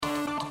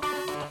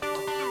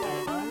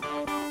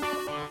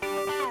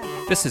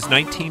This is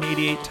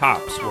 1988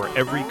 Topps, where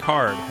every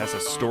card has a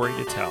story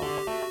to tell.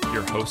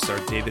 Your hosts are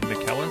David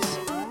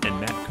McKellis and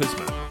Matt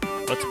Kuzma.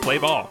 Let's play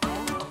ball.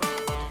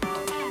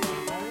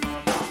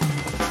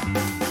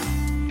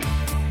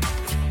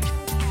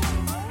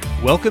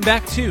 Welcome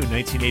back to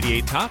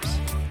 1988 Topps.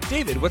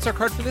 David, what's our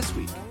card for this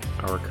week?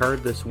 Our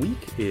card this week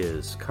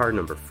is card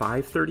number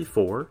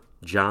 534,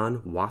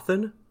 John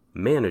Wathen,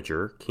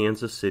 manager,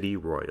 Kansas City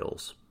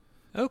Royals.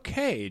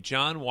 Okay,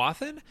 John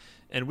Wathen,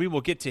 and we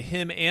will get to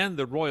him and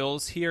the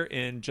Royals here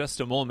in just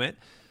a moment.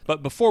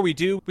 But before we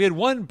do, we had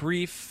one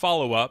brief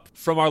follow-up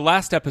from our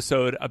last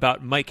episode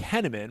about Mike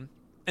Henneman,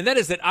 and that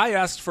is that I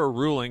asked for a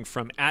ruling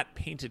from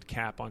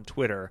 @PaintedCap on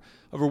Twitter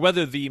over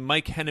whether the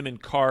Mike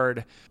Henneman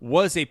card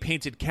was a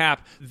painted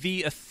cap.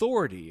 The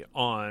authority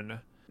on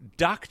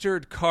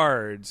doctored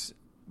cards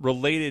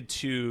related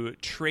to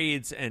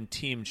trades and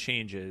team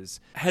changes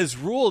has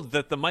ruled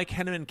that the Mike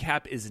Henneman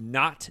cap is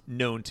not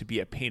known to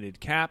be a painted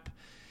cap.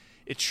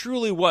 It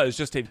truly was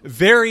just a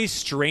very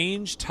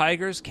strange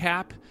Tigers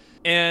cap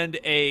and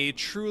a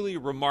truly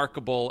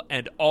remarkable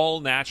and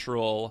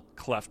all-natural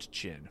cleft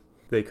chin.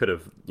 They could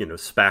have,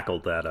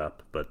 spackled that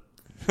up, but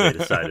they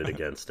decided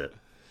against it.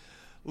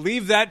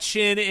 Leave that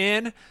chin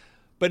in.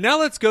 But now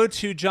let's go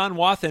to John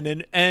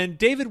Wathen. And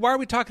David, why are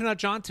we talking about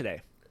John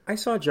today? I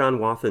saw John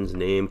Wathen's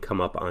name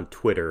come up on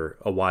Twitter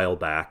a while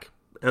back,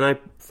 and I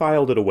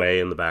filed it away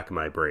in the back of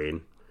my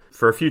brain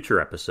for a future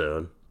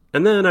episode.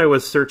 And then I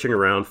was searching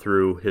around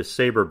through his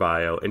Sabre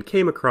bio and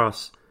came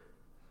across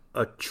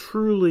a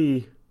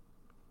truly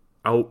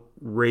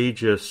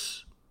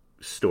outrageous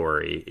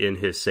story in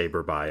his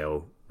Sabre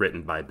bio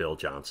written by Bill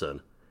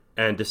Johnson,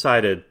 and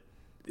decided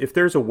if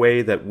there's a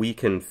way that we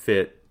can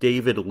fit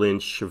David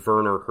Lynch,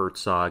 Werner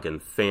Herzog,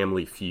 and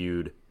Family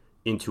Feud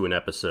into an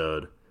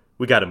episode,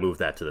 we got to move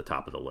that to the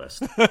top of the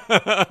list.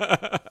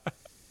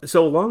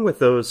 So along with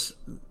those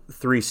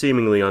three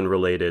seemingly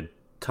unrelated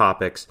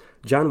topics,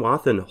 John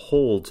Wathen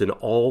holds an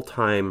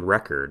all-time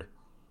record.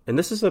 And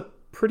this is a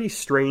pretty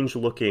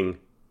strange-looking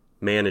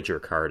manager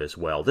card as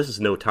well. This is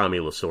no Tommy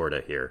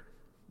Lasorda here.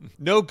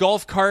 No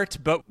golf cart,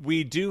 but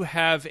we do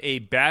have a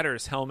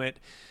batter's helmet.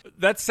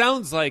 That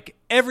sounds like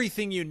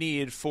everything you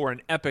need for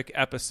an epic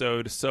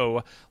episode.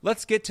 So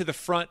let's get to the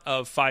front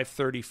of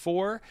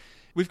 534.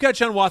 We've got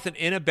John Wathen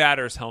in a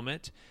batter's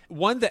helmet,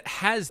 one that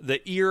has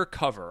the ear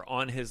cover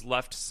on his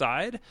left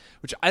side,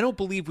 which I don't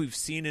believe we've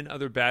seen in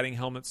other batting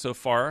helmets so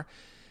far.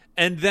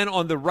 And then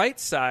on the right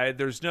side,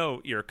 there's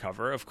no ear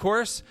cover, of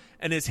course,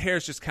 and his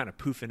hair's just kind of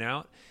poofing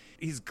out.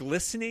 He's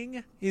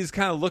glistening. He's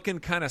kind of looking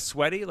kind of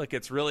sweaty, like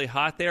it's really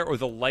hot there, or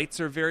the lights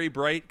are very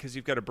bright because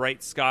you've got a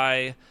bright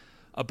sky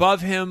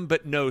above him,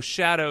 but no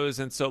shadows,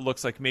 and so it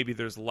looks like maybe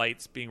there's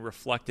lights being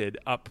reflected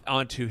up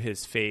onto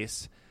his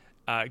face.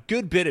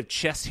 Good bit of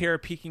chest hair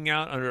peeking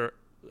out under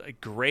a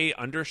gray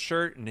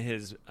undershirt and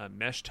his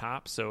mesh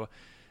top, so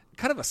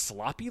kind of a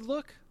sloppy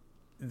look.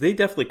 They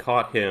definitely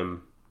caught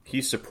him.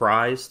 He's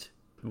surprised,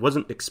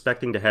 wasn't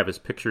expecting to have his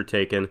picture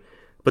taken,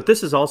 but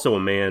this is also a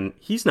man,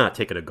 he's not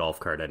taking a golf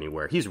cart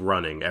anywhere. He's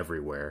running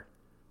everywhere.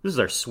 This is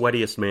our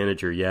sweatiest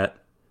manager yet.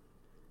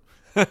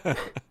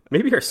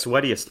 Maybe our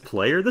sweatiest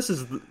player.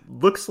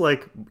 Looks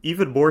like,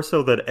 even more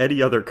so than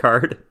any other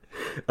card,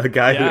 a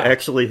guy who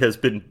actually has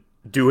been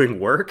doing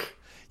work.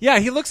 Yeah,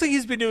 he looks like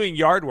he's been doing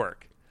yard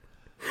work.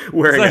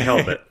 Wearing a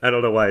helmet. I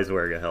don't know why he's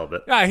wearing a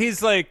helmet. Yeah, he's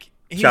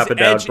chopping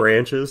down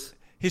branches.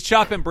 He's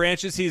chopping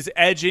branches. He's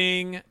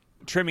edging,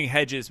 trimming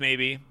hedges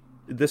maybe.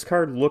 This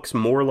card looks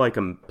more like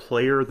a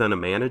player than a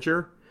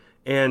manager.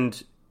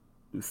 And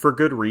for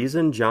good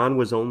reason. John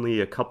was only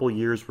a couple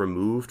years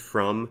removed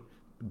from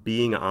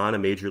being on a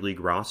major league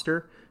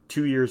roster.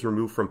 2 years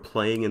removed from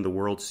playing in the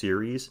World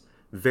Series.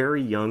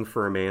 Very young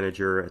for a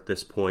manager at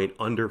this point.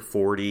 Under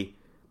 40.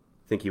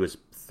 I think he was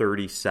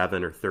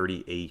 37 or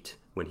 38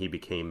 when he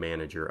became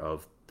manager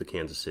of the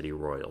Kansas City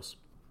Royals.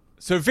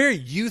 So very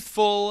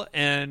youthful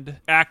and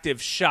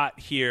active shot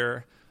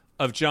here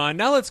of John.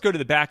 Now let's go to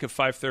the back of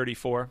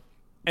 534.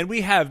 And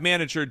we have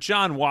manager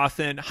John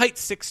Wathen, height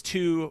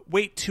 6'2",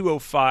 weight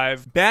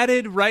 205,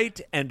 batted right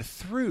and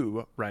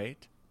threw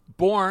right.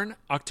 Born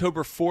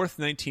October 4th,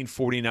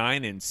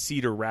 1949 in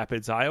Cedar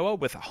Rapids, Iowa,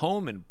 with a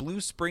home in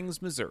Blue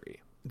Springs,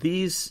 Missouri.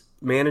 These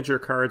manager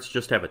cards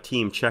just have a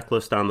team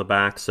checklist on the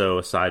back, so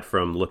aside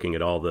from looking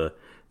at all the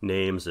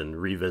names and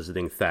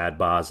revisiting Thad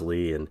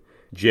Bosley and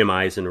Jim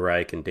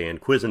Eisenreich and Dan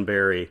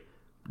Quisenberry,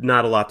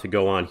 not a lot to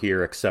go on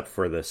here except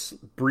for this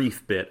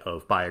brief bit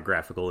of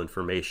biographical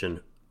information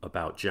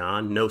about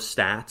John. No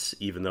stats,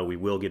 even though we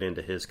will get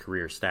into his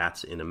career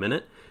stats in a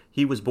minute.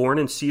 He was born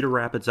in Cedar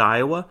Rapids,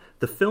 Iowa.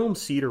 The film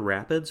Cedar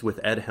Rapids with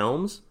Ed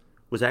Helms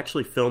was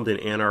actually filmed in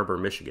Ann Arbor,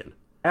 Michigan.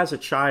 As a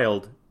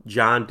child,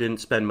 John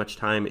didn't spend much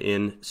time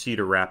in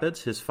Cedar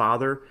Rapids. His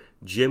father,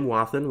 Jim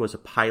Wathen, was a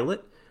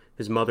pilot.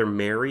 His mother,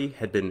 Mary,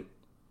 had been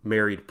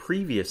married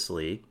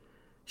previously.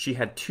 She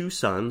had two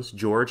sons,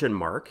 George and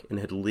Mark, and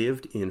had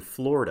lived in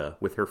Florida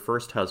with her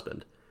first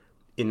husband.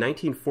 In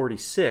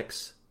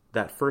 1946,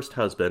 that first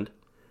husband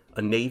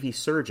a Navy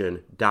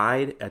surgeon,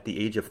 died at the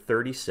age of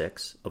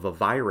 36 of a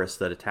virus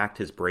that attacked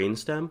his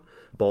brainstem,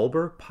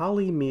 bulbar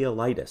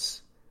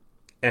polymyelitis.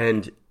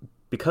 And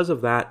because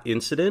of that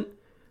incident,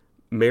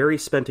 Mary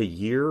spent a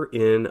year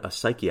in a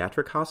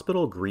psychiatric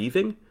hospital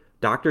grieving.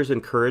 Doctors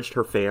encouraged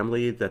her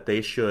family that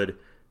they should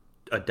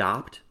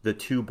adopt the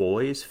two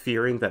boys,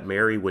 fearing that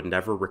Mary would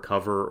never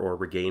recover or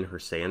regain her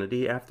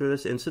sanity after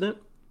this incident.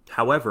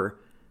 However,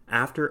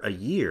 after a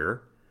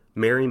year,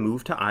 Mary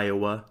moved to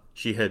Iowa.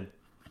 She had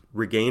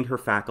regained her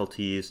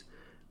faculties,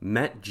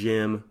 met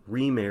Jim,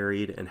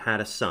 remarried, and had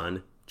a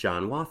son,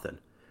 John Wathen.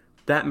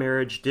 That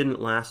marriage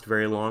didn't last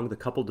very long. The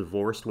couple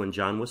divorced when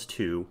John was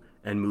 2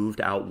 and moved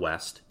out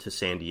west to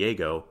San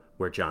Diego,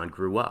 where John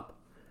grew up.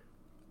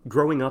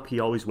 Growing up, he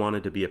always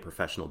wanted to be a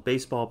professional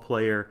baseball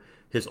player.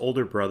 His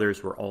older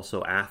brothers were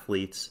also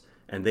athletes,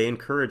 and they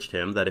encouraged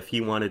him that if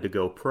he wanted to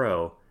go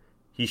pro,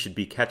 he should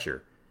be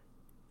catcher,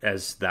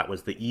 as that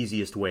was the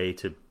easiest way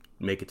to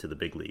make it to the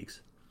big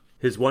leagues.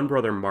 His one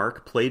brother,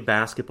 Mark, played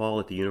basketball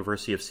at the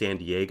University of San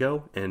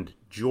Diego, and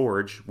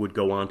George would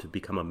go on to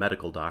become a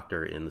medical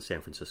doctor in the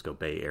San Francisco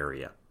Bay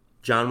Area.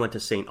 John went to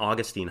St.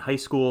 Augustine High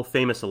School.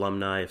 Famous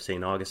alumni of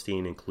St.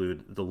 Augustine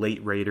include the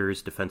late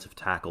Raiders defensive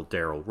tackle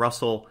Darrell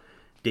Russell,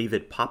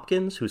 David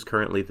Popkins, who's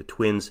currently the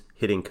Twins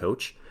hitting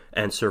coach,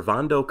 and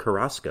Servando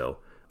Carrasco,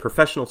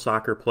 professional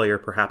soccer player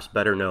perhaps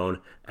better known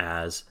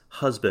as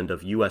husband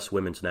of U.S.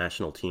 women's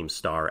national team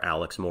star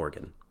Alex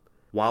Morgan.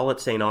 While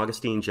at St.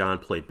 Augustine, John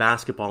played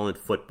basketball and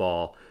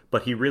football,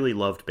 but he really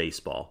loved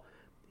baseball.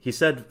 He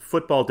said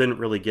football didn't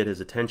really get his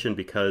attention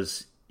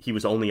because he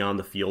was only on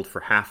the field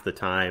for half the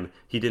time.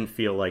 He didn't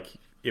feel like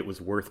it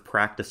was worth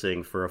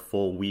practicing for a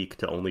full week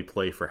to only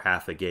play for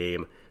half a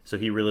game, so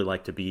he really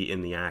liked to be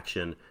in the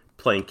action.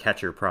 Playing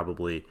catcher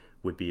probably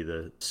would be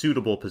the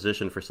suitable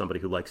position for somebody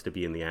who likes to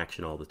be in the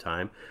action all the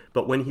time.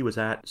 But when he was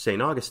at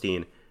St.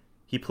 Augustine,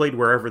 he played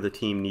wherever the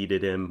team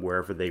needed him,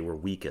 wherever they were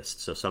weakest.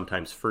 So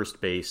sometimes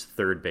first base,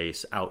 third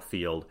base,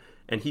 outfield.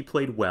 And he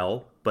played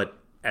well, but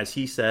as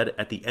he said,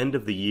 at the end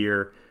of the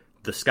year,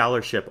 the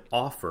scholarship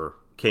offer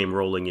came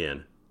rolling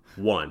in.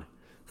 One,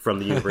 from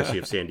the University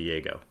of San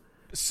Diego.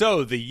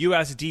 So the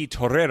USD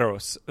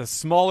Toreros, a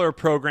smaller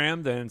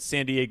program than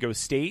San Diego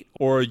State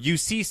or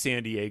UC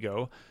San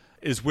Diego,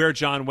 is where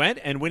John went.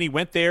 And when he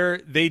went there,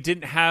 they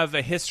didn't have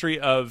a history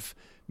of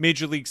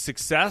major league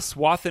success.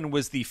 Wathen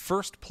was the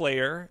first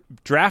player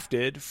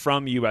drafted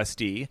from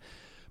USD.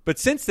 But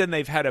since then,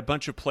 they've had a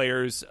bunch of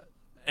players,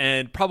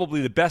 and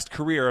probably the best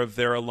career of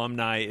their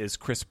alumni is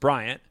Chris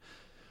Bryant.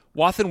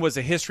 Wathen was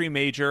a history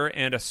major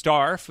and a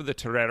star for the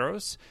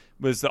Toreros,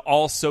 was the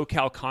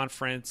All-SoCal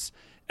Conference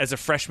as a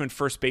freshman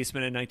first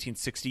baseman in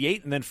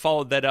 1968, and then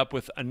followed that up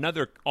with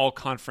another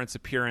all-conference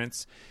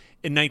appearance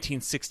in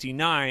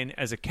 1969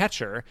 as a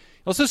catcher.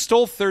 He also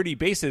stole 30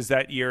 bases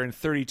that year in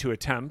 32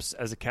 attempts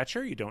as a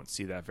catcher. You don't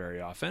see that very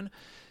often.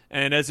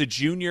 And as a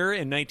junior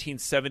in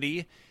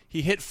 1970,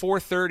 he hit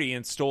 .430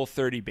 and stole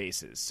 30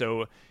 bases.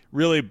 So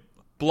really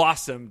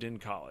blossomed in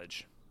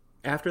college.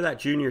 After that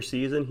junior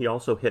season, he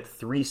also hit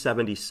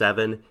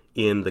 .377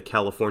 in the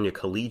California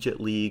Collegiate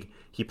League.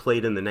 He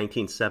played in the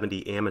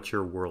 1970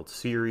 Amateur World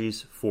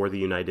Series for the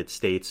United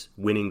States,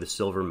 winning the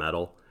silver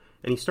medal.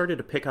 And he started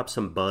to pick up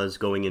some buzz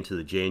going into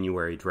the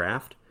January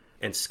draft.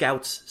 And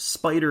scouts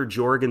Spider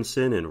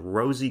Jorgensen and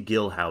Rosie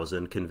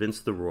Gilhausen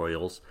convinced the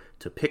Royals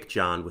to pick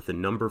John with the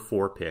number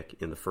 4 pick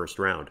in the first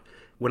round.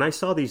 When I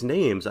saw these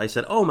names, I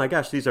said, oh my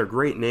gosh, these are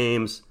great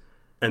names.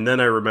 And then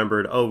I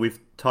remembered, oh, we've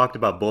talked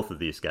about both of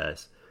these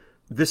guys.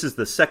 This is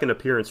the second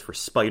appearance for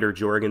Spider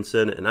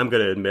Jorgensen, and I'm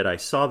going to admit I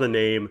saw the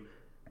name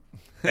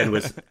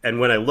and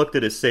when I looked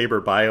at his Sabre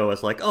bio, I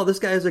was like, oh, this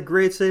guy has a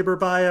great Sabre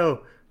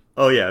bio.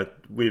 Oh yeah,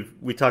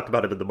 we talked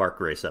about it in the Mark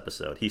Grace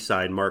episode. He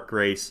signed Mark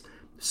Grace.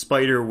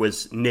 Spider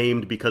was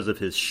named because of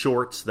his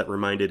shorts that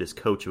reminded his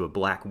coach of a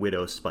Black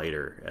Widow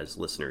spider, as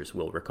listeners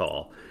will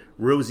recall.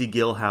 Rosie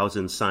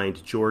Gilhausen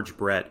signed George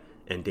Brett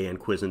and Dan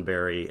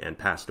Quisenberry and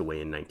passed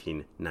away in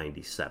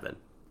 1997.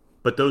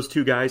 But those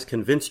two guys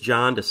convinced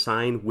John to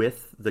sign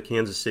with the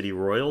Kansas City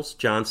Royals.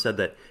 John said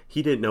that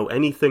he didn't know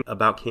anything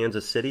about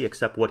Kansas City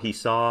except what he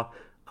saw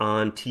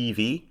on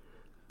TV.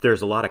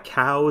 There's a lot of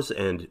cows,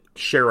 and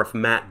Sheriff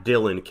Matt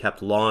Dillon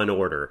kept law and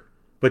order.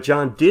 But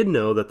John did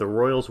know that the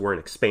Royals were an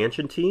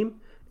expansion team,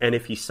 and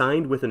if he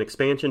signed with an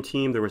expansion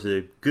team, there was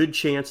a good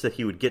chance that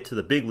he would get to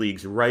the big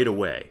leagues right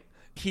away.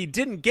 He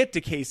didn't get to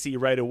KC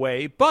right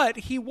away, but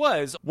he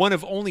was one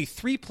of only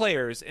 3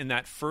 players in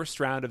that first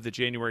round of the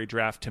January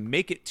draft to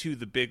make it to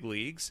the big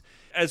leagues.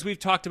 As we've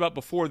talked about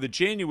before, the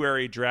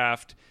January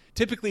draft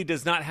typically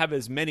does not have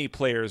as many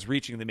players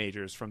reaching the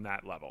majors from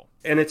that level.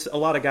 And it's a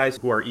lot of guys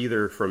who are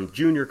either from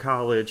junior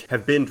college,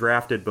 have been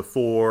drafted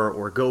before,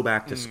 or go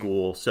back to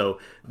school. So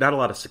not a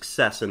lot of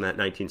success in that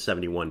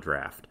 1971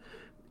 draft.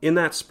 In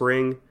that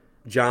spring,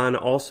 John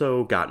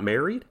also got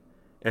married,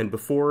 and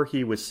before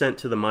he was sent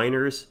to the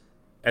minors,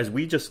 as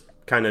we just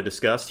kind of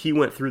discussed, he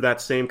went through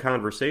that same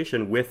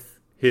conversation with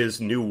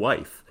his new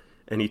wife.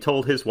 And he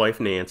told his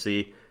wife,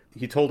 Nancy,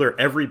 He told her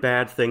every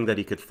bad thing that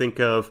he could think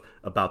of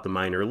about the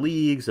minor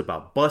leagues,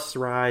 about bus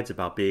rides,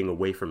 about being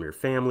away from your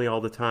family all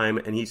the time,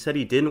 and he said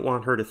he didn't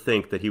want her to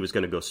think that he was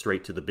going to go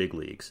straight to the big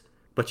leagues.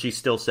 But she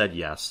still said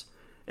yes,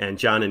 and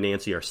John and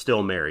Nancy are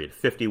still married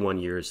 51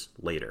 years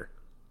later.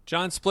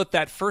 John split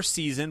that first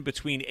season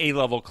between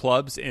A-level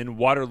clubs in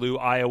Waterloo,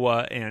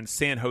 Iowa, and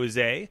San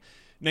Jose.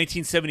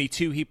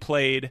 1972, he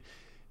played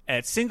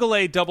at single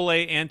A, double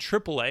A, and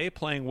triple A,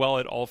 playing well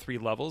at all three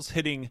levels,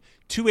 hitting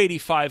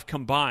 .285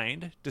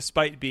 combined,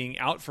 despite being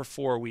out for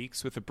 4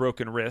 weeks with a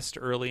broken wrist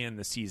early in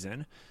the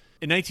season.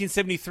 In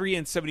 1973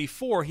 and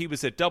 74, he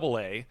was at double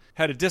A,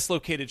 had a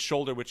dislocated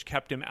shoulder which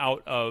kept him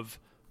out of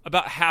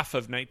about half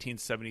of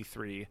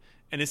 1973,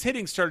 and his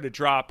hitting started to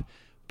drop,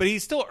 but he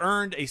still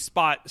earned a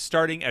spot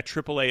starting at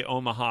AAA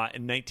Omaha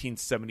in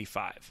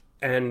 1975.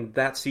 And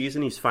that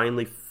season, he's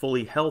finally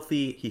fully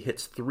healthy. He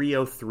hits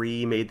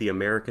 .303, made the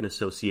American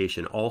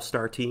Association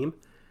All-Star team.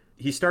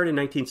 He started in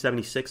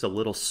 1976 a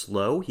little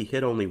slow. He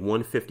hit only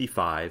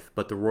 .155,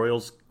 but the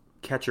Royals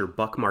catcher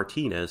Buck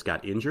Martinez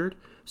got injured,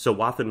 so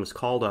Wathan was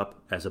called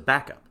up as a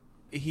backup.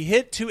 He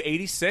hit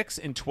 .286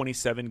 in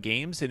 27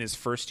 games in his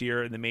first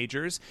year in the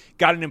majors,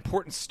 got an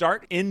important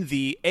start in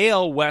the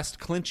AL West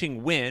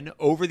clinching win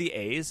over the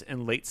A's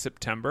in late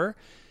September,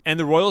 and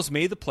the Royals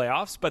made the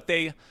playoffs, but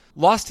they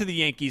lost to the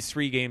Yankees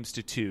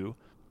 3-2.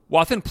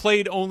 Wathan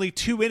played only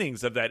 2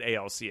 innings of that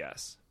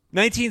ALCS.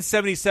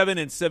 1977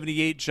 and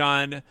 78,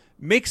 John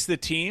makes the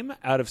team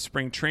out of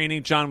spring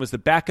training. John was the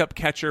backup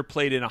catcher,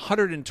 played in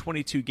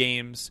 122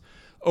 games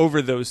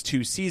over those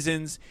 2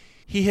 seasons.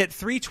 He hit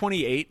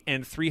 .328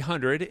 and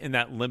 .300 in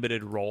that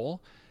limited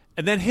role,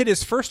 and then hit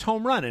his first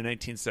home run in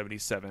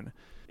 1977.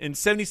 In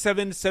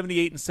 77,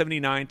 78, and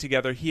 79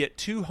 together, he hit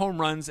 2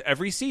 home runs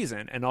every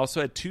season and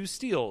also had 2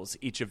 steals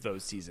each of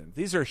those seasons.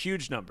 These are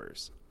huge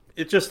numbers.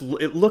 It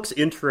looks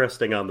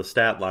interesting on the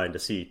stat line to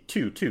see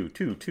 2, 2,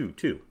 2, 2,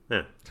 2.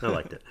 Yeah, I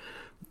liked it.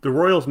 The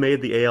Royals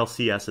made the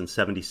ALCS in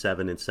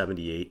 77 and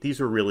 78. These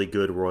were really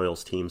good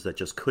Royals teams that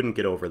just couldn't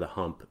get over the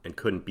hump and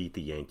couldn't beat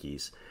the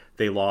Yankees.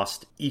 They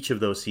lost each of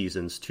those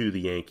seasons to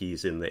the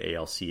Yankees in the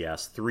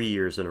ALCS 3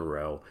 years in a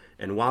row,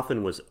 and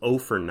Wathan was 0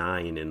 for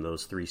 9 in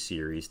those 3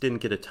 series.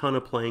 Didn't get a ton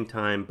of playing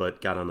time,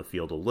 but got on the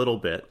field a little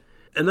bit.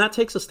 And that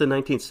takes us to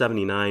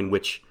 1979,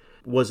 which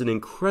was an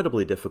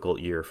incredibly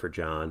difficult year for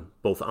John,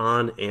 both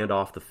on and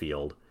off the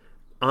field.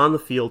 On the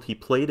field, he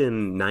played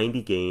in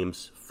 90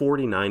 games,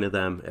 49 of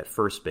them at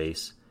first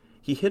base.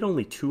 He hit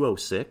only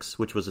 .206,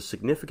 which was a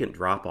significant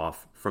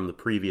drop-off from the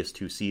previous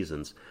 2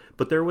 seasons.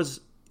 But there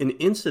was an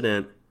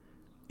incident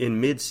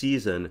in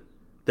mid-season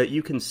that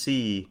you can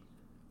see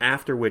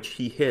after which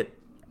he hit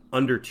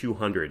under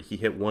 200. He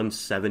hit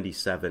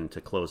 177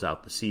 to close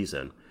out the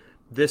season.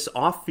 This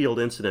off-field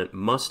incident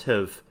must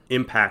have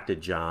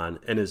impacted John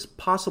and is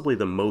possibly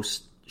the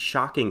most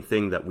shocking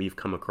thing that we've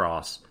come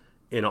across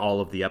in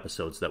all of the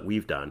episodes that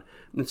we've done.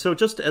 And so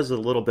just as a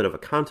little bit of a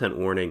content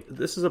warning,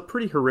 this is a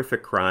pretty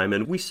horrific crime,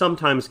 and we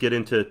sometimes get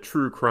into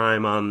true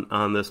crime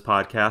on this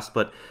podcast,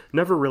 but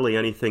never really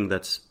anything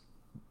that's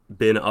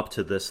been up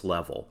to this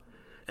level.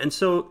 And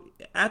so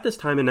at this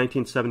time in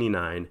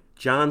 1979,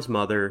 John's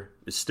mother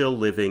is still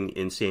living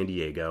in San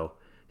Diego.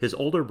 His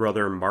older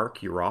brother, Mark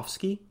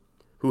Urofsky,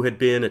 who had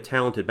been a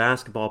talented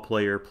basketball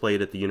player,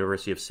 played at the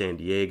University of San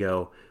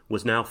Diego,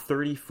 was now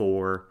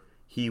 34.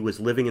 He was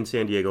living in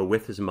San Diego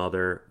with his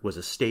mother, was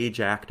a stage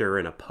actor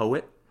and a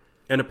poet,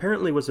 and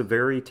apparently was a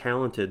very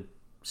talented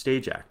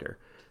stage actor.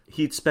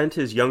 He'd spent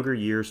his younger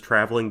years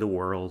traveling the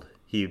world.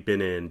 He'd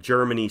been in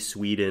Germany,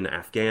 Sweden,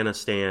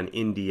 Afghanistan,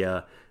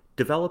 India,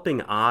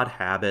 developing odd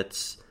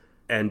habits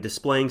and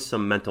displaying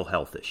some mental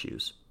health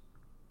issues.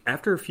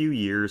 After a few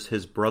years,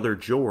 his brother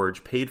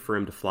George paid for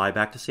him to fly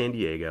back to San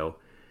Diego.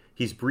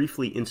 He's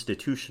briefly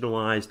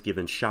institutionalized,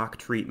 given shock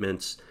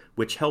treatments,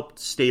 which helped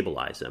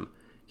stabilize him.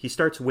 He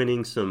starts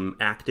winning some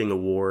acting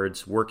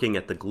awards, working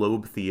at the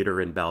Globe Theater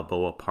in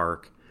Balboa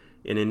Park.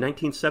 And in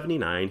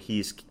 1979,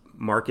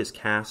 Mark is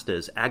cast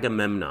as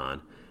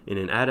Agamemnon in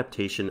an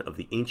adaptation of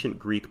the ancient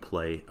Greek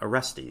play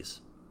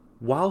Orestes.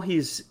 While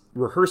he's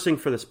rehearsing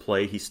for this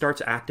play, he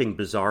starts acting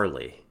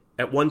bizarrely.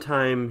 At one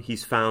time,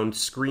 he's found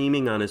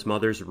screaming on his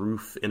mother's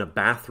roof in a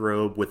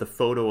bathrobe with a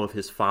photo of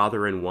his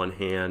father in one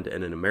hand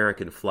and an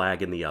American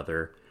flag in the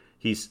other.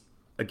 He's,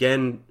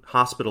 again,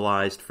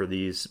 hospitalized for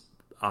these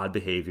odd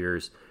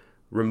behaviors,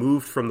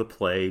 removed from the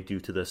play due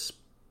to this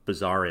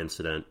bizarre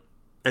incident.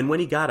 And when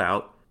he got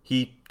out,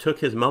 he took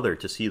his mother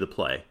to see the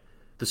play.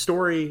 The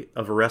story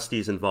of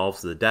Orestes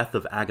involves the death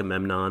of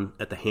Agamemnon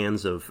at the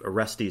hands of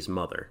Orestes'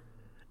 mother,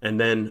 and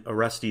then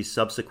Orestes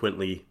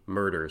subsequently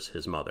murders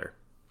his mother.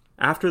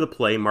 After the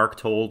play, Mark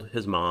told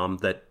his mom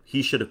that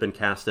he should have been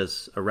cast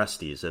as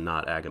Orestes and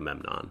not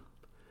Agamemnon.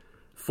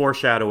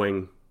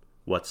 Foreshadowing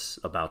what's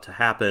about to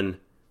happen,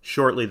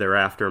 shortly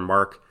thereafter,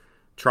 Mark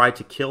tried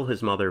to kill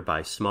his mother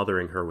by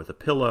smothering her with a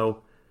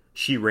pillow.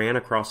 She ran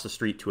across the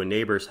street to a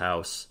neighbor's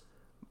house.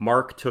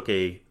 Mark took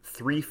a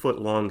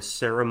 3-foot-long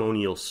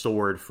ceremonial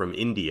sword from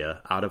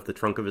India out of the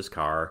trunk of his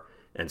car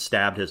and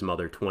stabbed his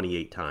mother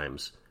 28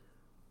 times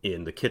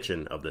in the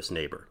kitchen of this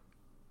neighbor.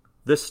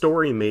 This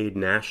story made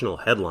national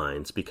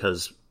headlines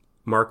because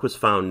Mark was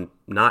found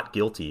not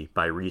guilty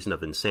by reason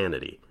of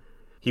insanity.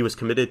 He was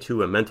committed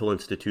to a mental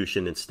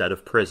institution instead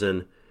of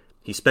prison.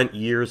 He spent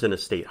years in a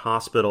state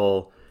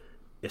hospital,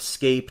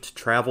 escaped,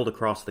 traveled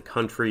across the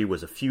country,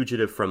 was a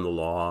fugitive from the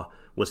law,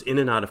 was in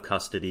and out of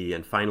custody,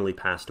 and finally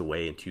passed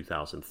away in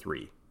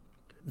 2003.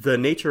 The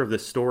nature of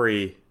this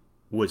story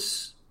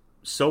was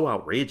so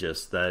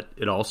outrageous that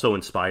it also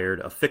inspired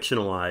a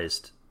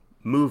fictionalized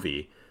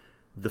movie.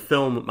 The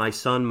film My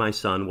Son,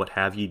 What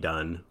Have Ye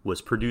Done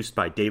was produced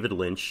by David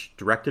Lynch,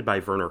 directed by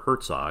Werner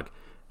Herzog,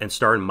 and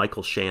starred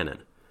Michael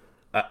Shannon.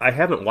 I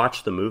haven't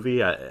watched the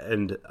movie,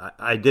 and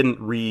I didn't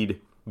read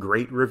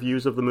great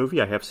reviews of the movie.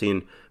 I have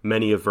seen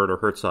many of Werner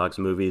Herzog's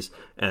movies,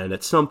 and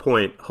at some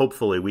point,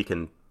 hopefully, we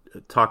can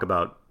talk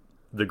about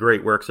the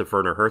great works of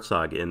Werner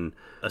Herzog in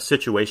a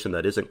situation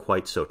that isn't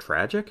quite so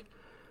tragic.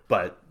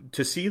 But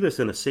to see this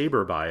in a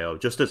Sabre bio,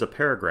 just as a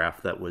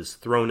paragraph that was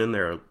thrown in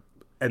there,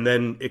 and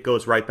then it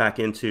goes right back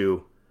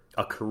into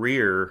a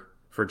career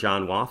for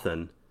John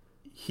Wathen,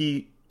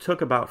 he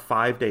took about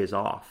 5 days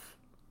off.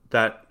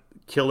 That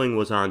killing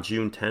was on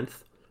June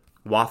 10th.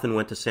 Wathen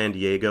went to San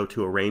Diego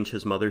to arrange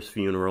his mother's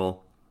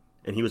funeral,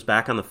 and he was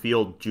back on the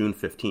field June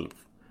 15th.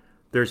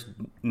 There's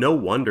no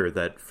wonder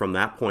that from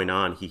that point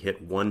on, he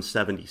hit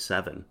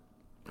 177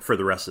 for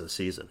the rest of the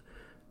season.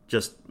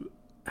 Just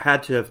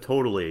had to have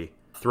totally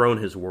thrown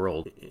his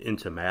world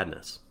into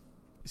madness.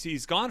 See,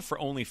 he's gone for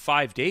only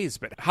 5 days,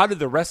 but how did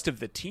the rest of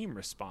the team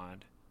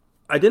respond?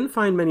 I didn't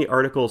find many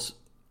articles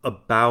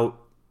about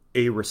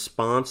a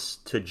response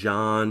to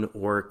John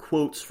or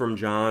quotes from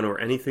John or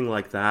anything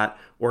like that,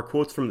 or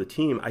quotes from the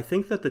team. I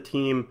think that the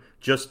team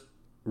just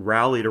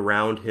rallied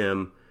around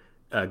him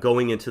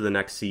going into the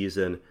next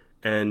season,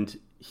 and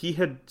he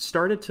had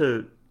started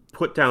to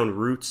put down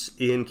roots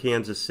in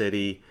Kansas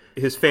City.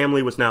 His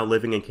family was now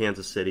living in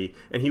Kansas City,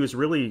 and he was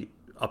really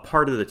a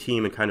part of the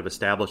team and kind of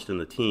established in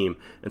the team.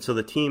 And so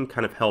the team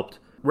kind of helped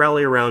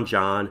rally around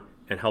John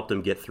and helped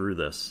him get through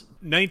this.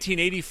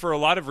 1980, for a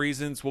lot of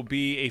reasons, will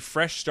be a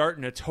fresh start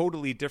and a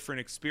totally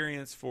different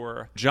experience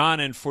for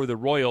John and for the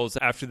Royals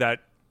after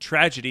that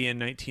tragedy in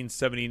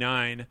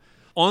 1979.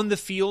 On the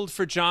field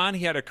for John,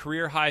 he had a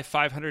career-high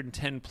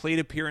 510 plate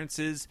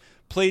appearances,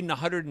 played in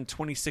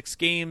 126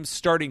 games,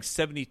 starting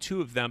 72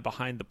 of them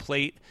behind the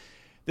plate.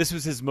 This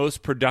was his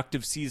most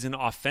productive season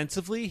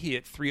offensively. He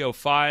hit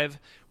 .305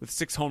 with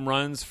 6 home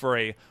runs for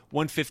a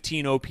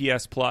 115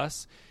 OPS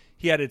plus.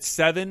 He added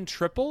 7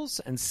 triples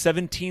and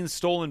 17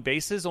 stolen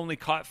bases, only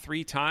caught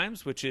 3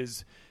 times, which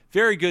is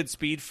very good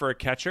speed for a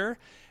catcher,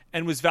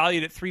 and was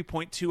valued at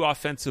 3.2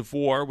 offensive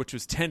WAR, which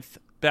was 10th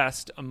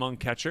best among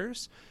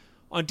catchers.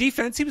 On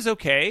defense, he was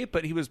okay,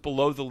 but he was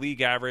below the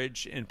league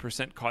average in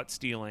percent caught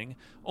stealing,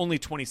 only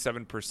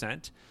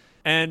 27%.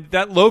 And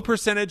that low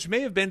percentage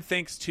may have been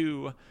thanks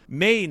to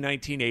May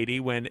 1980,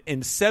 when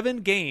in 7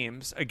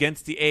 games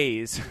against the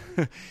A's,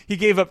 he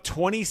gave up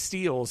 20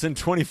 steals in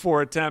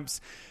 24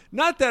 attempts.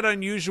 Not that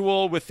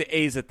unusual with the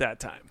A's at that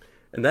time.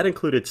 And that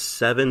included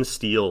 7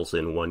 steals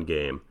in one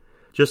game.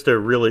 Just a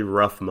really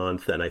rough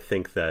month, and I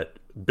think that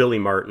Billy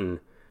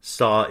Martin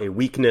saw a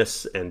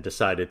weakness and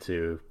decided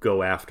to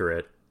go after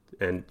it.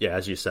 And yeah,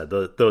 as you said,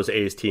 those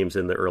A's teams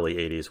in the early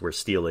 80s were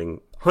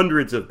stealing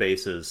hundreds of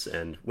bases,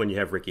 and when you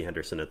have Rickey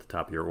Henderson at the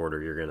top of your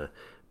order, you're going to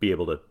be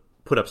able to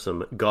put up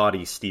some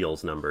gaudy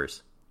steals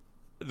numbers.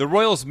 The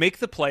Royals make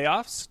the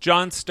playoffs.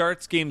 John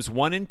starts games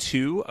 1 and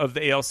 2 of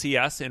the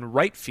ALCS in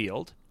right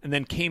field, and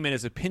then came in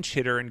as a pinch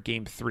hitter in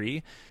Game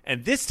 3.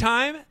 And this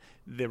time,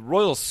 the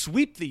Royals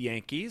sweep the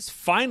Yankees,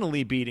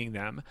 finally beating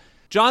them.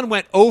 John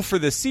went 0 for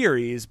the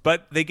series,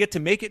 but they get to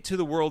make it to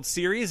the World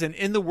Series, and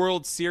in the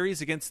World Series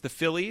against the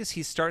Phillies,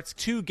 he starts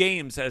 2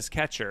 games as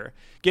catcher,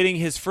 getting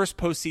his first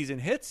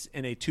postseason hits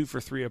in a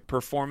 2-for-3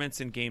 performance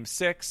in Game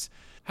 6.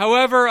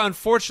 However,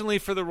 unfortunately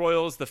for the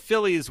Royals, the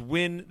Phillies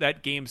win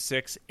that Game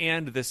 6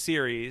 and the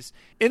series.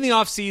 In the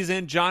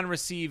offseason, John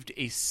received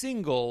a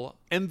single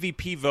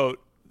MVP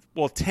vote,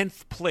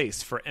 10th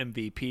place for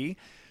MVP.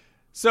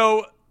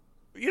 So,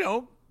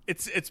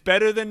 it's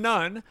better than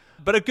none,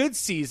 but a good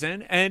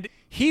season, and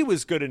he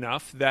was good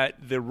enough that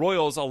the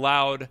Royals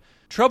allowed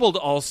troubled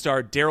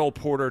all-star Darryl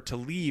Porter to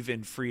leave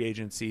in free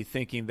agency,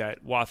 thinking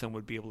that Wathen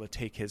would be able to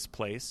take his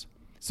place.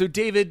 So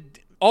David,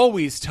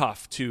 always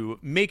tough to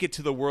make it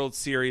to the World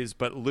Series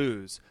but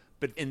lose.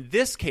 But in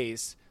this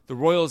case, the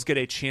Royals get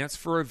a chance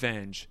for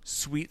revenge,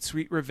 sweet,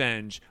 sweet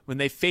revenge, when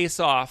they face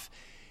off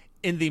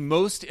in the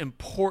most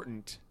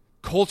important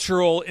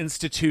cultural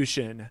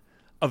institution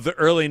of the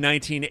early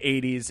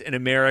 1980s in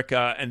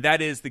America, and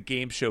that is the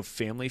game show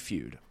Family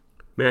Feud.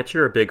 Matt,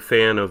 you're a big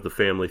fan of the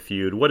Family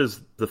Feud. What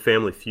does the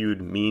Family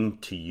Feud mean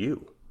to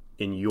you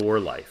in your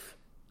life?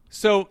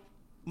 So,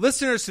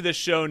 listeners to this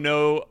show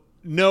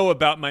know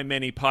about my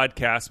many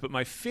podcasts, but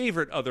my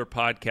favorite other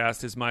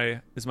podcast is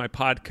my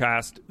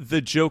podcast, The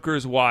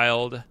Joker's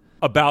Wild,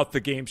 about the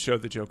game show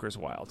The Joker's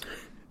Wild.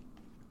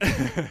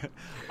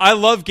 I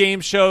love game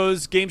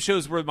shows. Game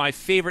shows were my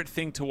favorite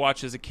thing to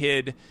watch as a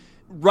kid.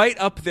 right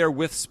up there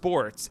with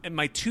sports. And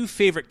my two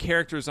favorite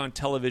characters on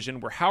television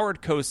were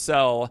Howard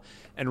Cosell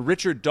and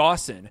Richard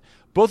Dawson,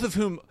 both of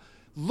whom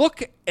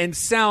look and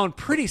sound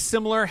pretty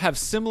similar, have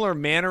similar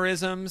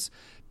mannerisms,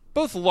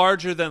 both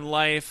larger than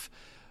life,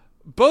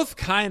 both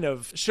kind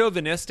of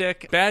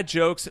chauvinistic, bad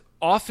jokes,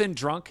 often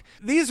drunk.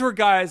 These were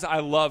guys I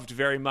loved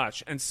very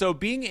much. And so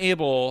being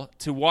able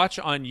to watch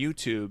on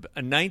YouTube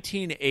a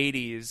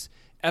 1980s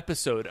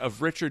episode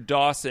of Richard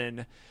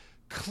Dawson,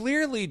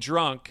 clearly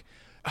drunk,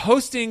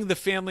 hosting the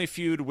Family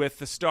Feud with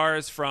the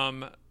stars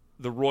from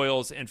the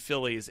Royals and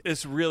Phillies,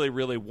 this really,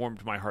 really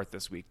warmed my heart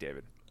this week,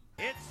 David.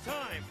 It's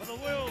time for the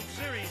World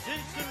Series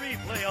Instant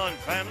Replay on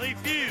Family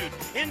Feud.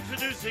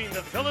 Introducing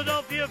the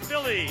Philadelphia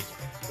Phillies.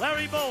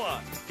 Larry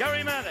Bowa,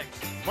 Gary Maddox,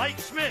 Mike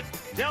Schmidt,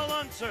 Del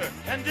Unser,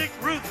 and Dick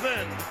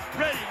Ruthven.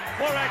 Ready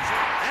for action.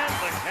 And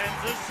the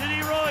Kansas City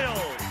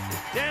Royals.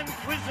 Dan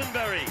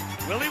Quisenberry,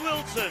 Willie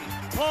Wilson,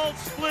 Paul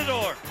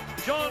Splittorff,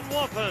 John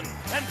Woffen,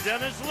 and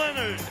Dennis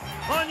Leonard.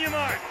 On your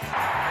mark.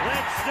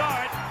 Let's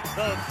start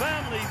the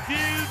Family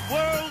Feud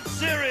World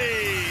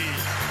Series.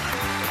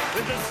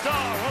 With the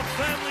star of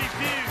Family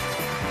Feud,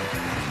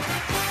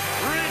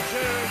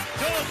 Richard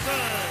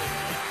Dawson.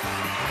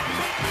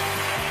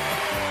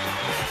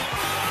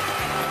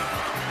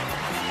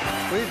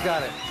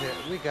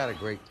 We've got a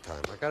great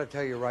time. I got to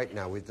tell you right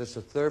now, this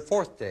is the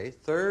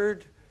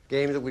third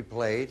game that we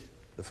played.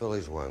 The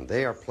Phillies won.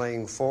 They are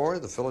playing for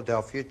the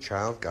Philadelphia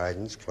Child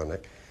Guidance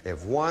Clinic.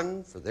 They've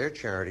won for their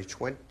charity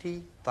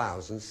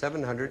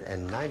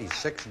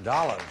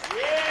 $20,796.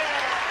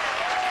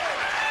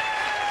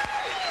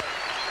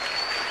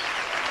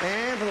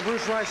 And for the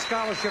Bruce Rice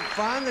Scholarship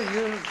Fund, the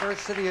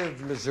University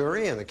of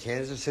Missouri and the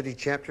Kansas City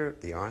chapter,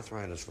 the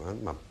Arthritis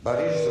Fund, my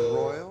buddies, the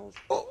Royals.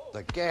 Oh,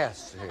 the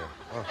gas here.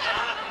 Oh.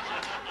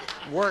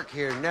 Work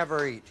here,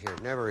 never eat here,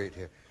 never eat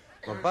here.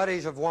 My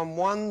buddies have won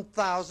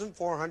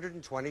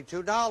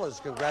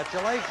 $1,422.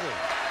 Congratulations.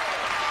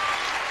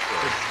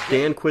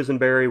 Dan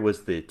Quisenberry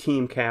was the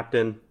team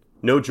captain.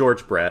 No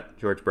George Brett.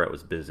 George Brett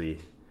was busy.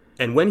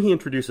 And when he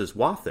introduces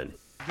Wathen...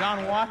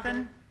 John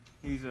Wathen,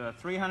 he's a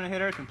 300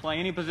 hitter, can play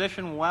any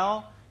position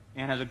well,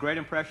 and has a great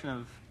impression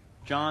of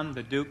John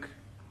the Duke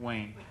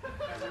Wayne.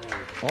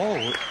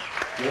 Oh,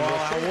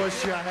 well, I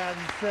wish I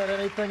hadn't said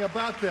anything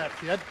about that,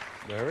 kid.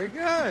 Very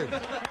good.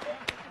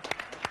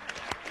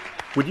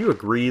 Would you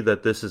agree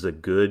that this is a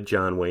good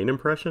John Wayne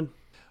impression?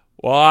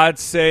 Well, I'd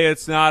say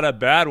it's not a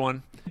bad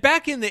one.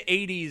 Back in the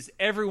 80s,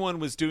 everyone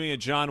was doing a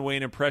John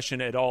Wayne impression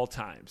at all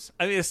times.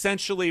 I mean,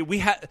 essentially,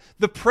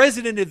 the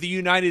president of the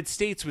United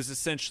States was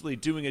essentially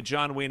doing a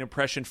John Wayne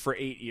impression for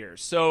 8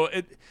 years. So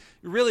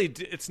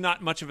it's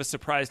not much of a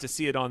surprise to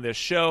see it on this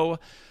show.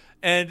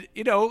 And,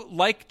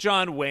 like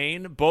John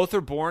Wayne, both are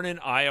born in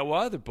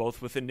Iowa. They're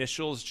both with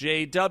initials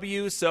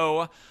JW.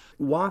 So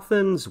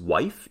Wathen's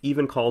wife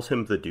even calls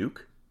him the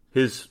Duke.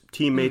 His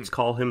teammates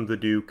call him the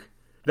Duke.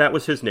 That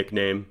was his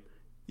nickname.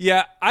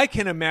 Yeah, I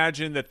can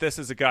imagine that this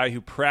is a guy who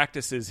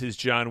practices his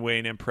John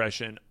Wayne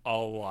impression a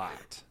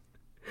lot.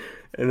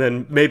 And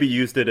then maybe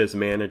used it as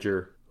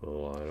manager.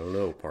 Oh, I don't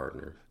know,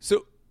 partner.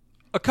 So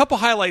a couple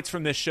highlights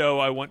from this show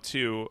I want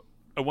to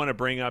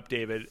bring up,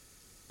 David.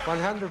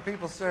 100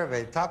 people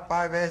surveyed. Top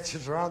 5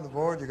 answers are on the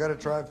board. You've got to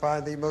try and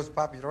find the most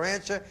popular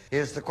answer.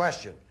 Here's the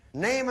question.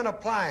 Name an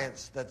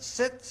appliance that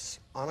sits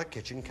on a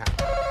kitchen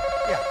counter.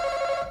 Yeah.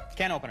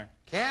 Can opener.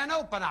 Can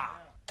opener.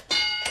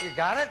 You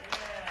got it?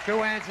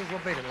 2 answers will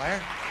beat it,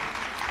 Larry.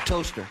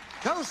 Toaster.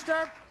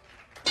 Toaster.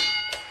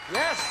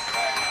 Yes.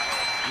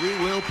 We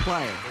will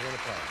play. We're going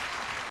to play.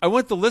 I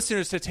want the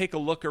listeners to take a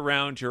look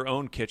around your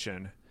own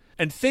kitchen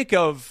and think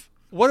of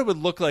what it would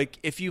look like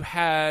if you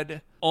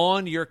had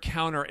on your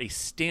counter a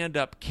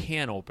stand-up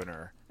can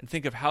opener, and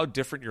think of how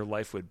different your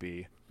life would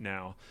be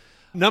now.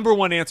 Number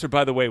one answer,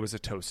 by the way, was a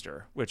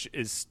toaster, which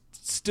is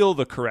still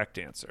the correct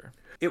answer.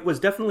 It was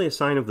definitely a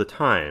sign of the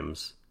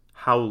times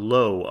how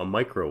low a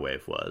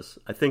microwave was.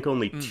 I think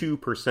only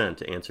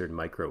 2% answered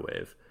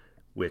microwave,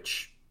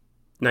 which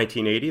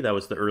 1980, that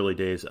was the early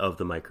days of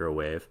the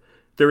microwave.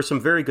 There were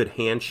some very good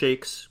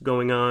handshakes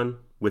going on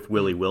with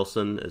Willie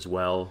Wilson as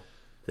well.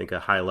 I think a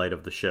highlight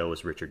of the show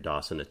was Richard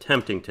Dawson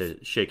attempting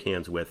to shake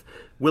hands with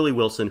Willie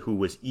Wilson, who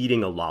was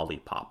eating a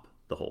lollipop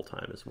the whole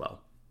time as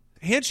well.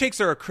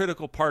 Handshakes are a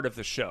critical part of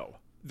the show.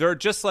 They're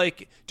just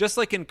like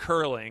in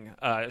curling,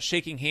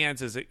 shaking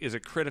hands is a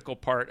critical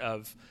part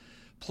of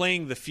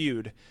playing the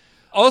feud.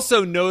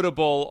 Also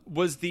notable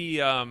was the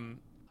a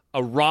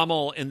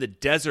Rommel in the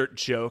desert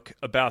joke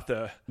about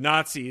the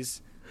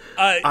Nazis.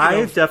 I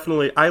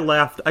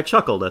laughed. I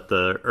chuckled at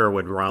the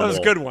Erwin Rommel that was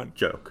a good one.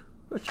 Joke.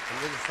 And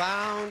was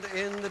found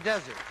in the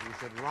desert. You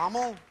said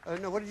Rommel?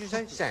 No, what did you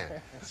say?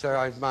 Sand.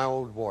 Sorry, my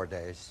old war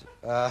days.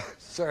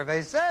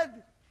 Survey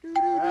said...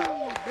 Beautiful,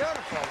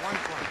 1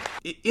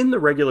 point. In the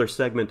regular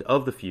segment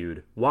of the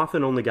feud,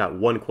 Wathen only got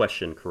 1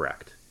 question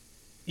correct.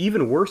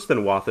 Even worse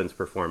than Wathen's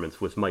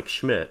performance was Mike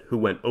Schmidt, who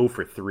went 0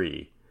 for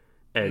 3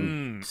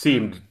 and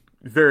seemed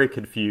very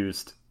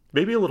confused,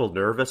 maybe a little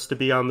nervous to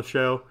be on the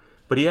show,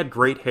 but he had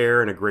great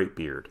hair and a great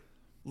beard.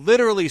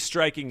 Literally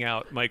striking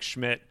out, Mike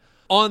Schmidt.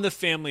 on the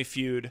Family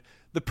Feud,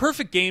 the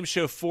perfect game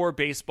show for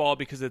baseball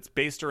because it's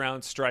based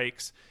around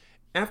strikes.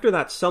 After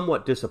that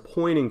somewhat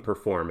disappointing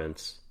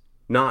performance,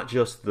 not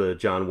just the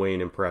John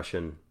Wayne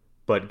impression,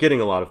 but getting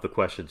a lot of the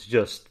questions,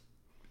 just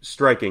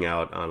striking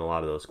out on a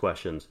lot of those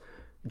questions,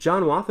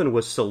 John Wathen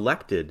was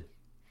selected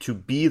to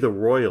be the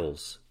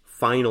Royals'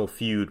 final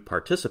feud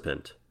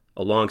participant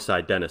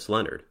alongside Dennis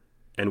Leonard.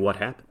 And what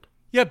happened?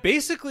 Yeah,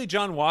 basically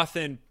John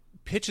Wathen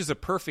pitches a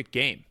perfect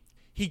game.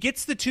 He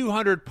gets the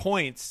 200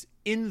 points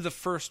in the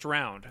first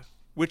round,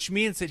 which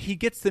means that he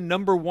gets the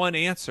number one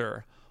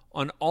answer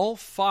on all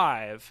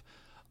 5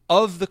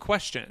 of the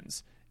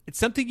questions. It's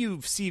something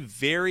you see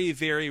very,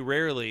 very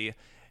rarely.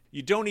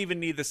 You don't even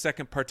need the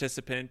second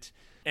participant,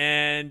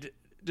 and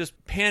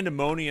just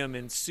pandemonium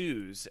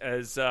ensues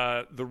as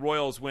the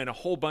Royals win a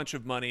whole bunch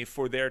of money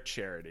for their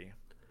charity.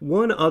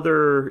 One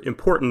other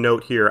important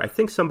note here, I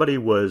think somebody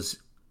was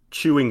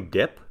chewing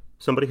dip.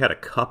 Somebody had a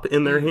cup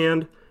in their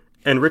hand,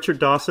 and Richard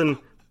Dawson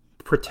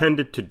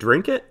pretended to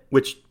drink it,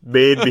 which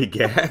made me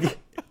gag.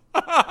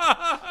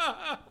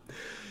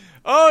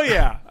 Oh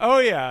yeah.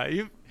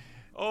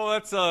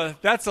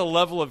 That's a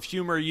level of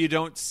humor you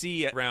don't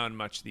see around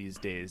much these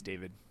days,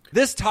 David.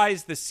 This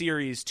ties the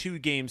series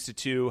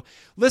 2-2.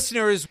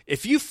 Listeners,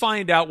 if you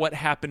find out what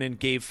happened in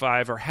Game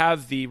 5 or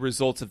have the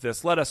results of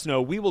this, let us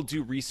know. We will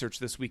do research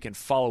this week and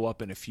follow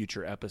up in a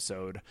future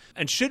episode.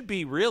 And should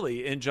be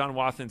really in John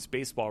Wathen's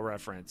baseball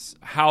reference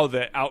how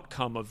the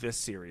outcome of this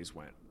series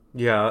went.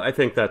 Yeah, I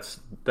think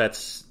that's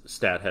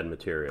Stathead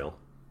material.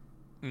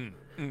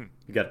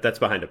 That's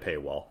behind a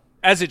paywall.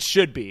 As it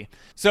should be.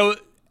 So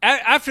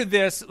after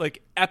this,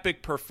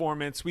 epic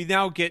performance, we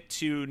now get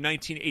to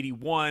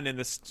 1981 and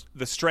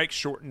the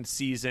strike-shortened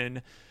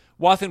season.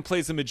 Wathen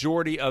plays the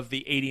majority of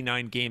the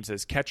 89 games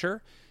as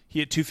catcher. He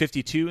hit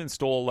 .252 and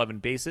stole 11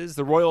 bases.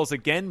 The Royals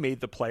again made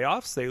the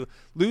playoffs. They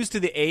lose to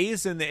the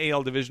A's in the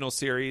AL Divisional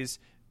Series,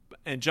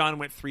 and John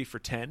went 3 for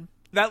 10.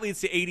 That leads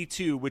to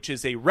 82, which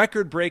is a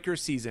record-breaker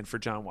season for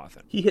John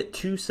Wathen. He hit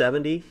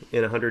 .270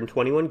 in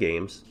 121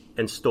 games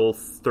and stole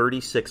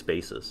 36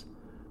 bases.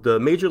 The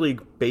Major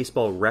League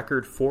Baseball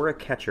record for a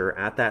catcher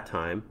at that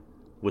time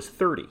was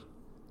 30,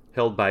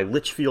 held by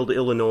Litchfield,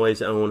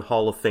 Illinois' own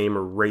Hall of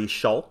Famer Ray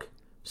Schalk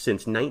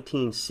since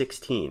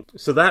 1916.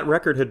 So that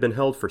record had been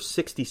held for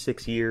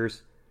 66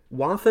 years.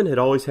 Wathen had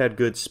always had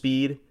good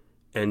speed,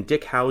 and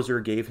Dick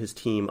Hauser gave his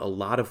team a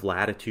lot of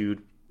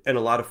latitude and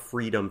a lot of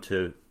freedom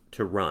to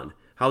run.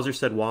 Hauser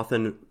said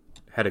Wathen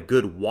had a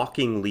good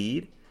walking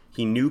lead,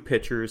 he knew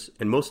pitchers,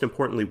 and most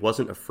importantly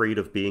wasn't afraid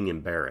of being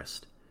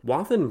embarrassed.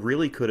 Wathen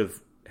really could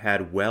have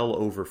had well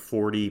over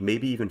 40,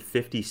 maybe even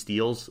 50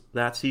 steals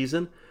that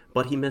season,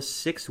 but he missed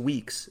 6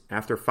 weeks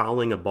after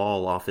fouling a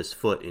ball off his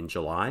foot in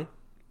July.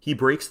 He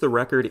breaks the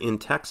record in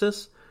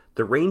Texas.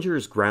 The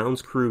Rangers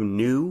grounds crew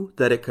knew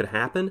that it could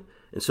happen,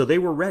 and so they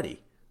were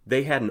ready.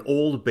 They had an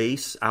old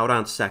base out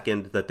on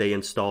second that they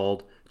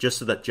installed just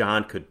so that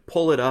John could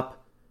pull it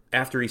up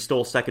after he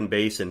stole second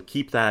base and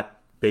keep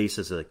that base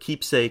as a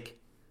keepsake.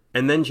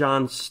 And then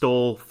John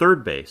stole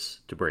third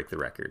base to break the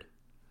record.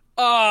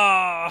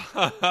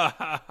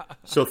 Oh!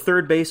 So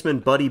third baseman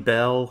Buddy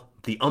Bell,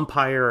 the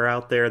umpire are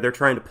out there. They're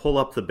trying to pull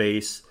up the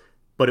base,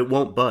 but it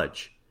won't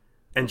budge.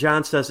 And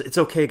John says, "It's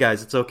okay,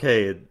 guys. It's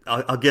okay.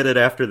 I'll get it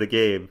after the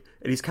game."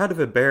 And he's kind of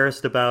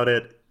embarrassed about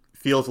it,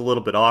 feels a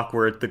little bit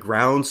awkward. The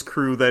grounds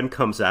crew then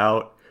comes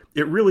out.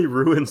 It really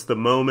ruins the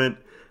moment.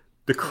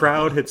 The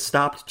crowd had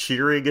stopped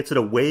cheering. It's an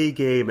away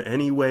game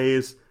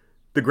anyways.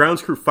 The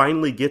grounds crew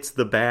finally gets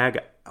the bag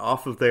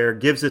off of there,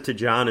 gives it to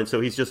John, and so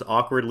he's just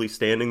awkwardly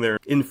standing there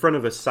in front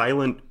of a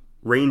silent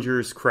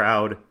Rangers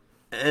crowd,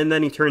 and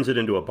then he turns it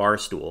into a bar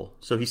stool.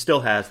 So he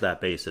still has that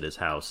base at his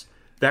house.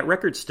 That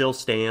record still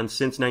stands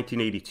since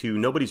 1982.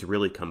 Nobody's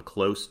really come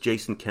close.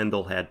 Jason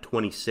Kendall had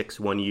 26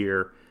 one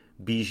year.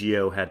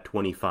 Biggio had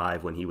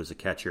 25 when he was a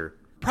catcher.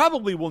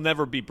 Probably will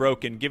never be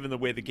broken given the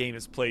way the game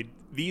is played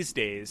these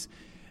days.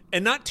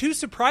 And not too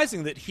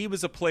surprising that he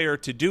was a player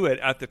to do it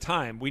at the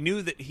time. We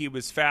knew that he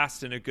was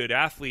fast and a good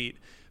athlete,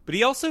 but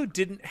he also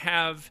didn't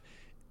have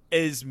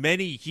as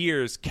many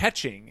years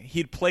catching.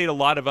 He'd played a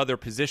lot of other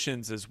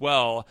positions as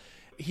well.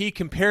 He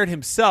compared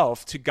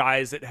himself to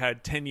guys that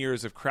had 10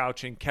 years of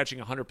crouching, catching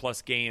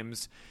 100-plus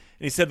games.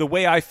 And he said, the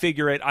way I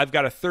figure it, I've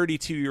got a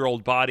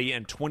 32-year-old body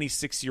and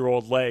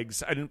 26-year-old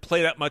legs. I didn't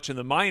play that much in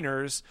the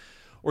minors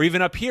or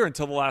even up here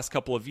until the last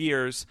couple of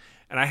years,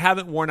 and I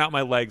haven't worn out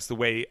my legs the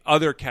way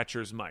other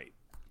catchers might.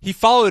 He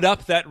followed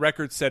up that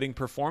record-setting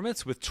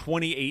performance with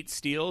 28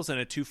 steals and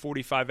a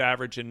 .245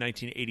 average in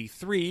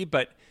 1983,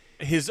 but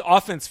his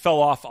offense fell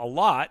off a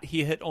lot.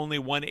 He hit only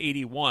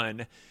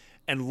 .181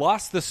 and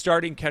lost the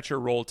starting catcher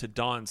role to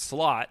Don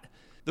Slott.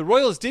 The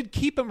Royals did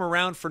keep him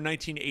around for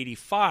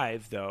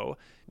 1985, though.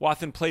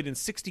 Wathen played in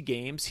 60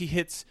 games. He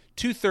hits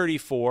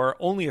 .234,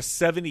 only a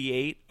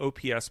 78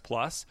 OPS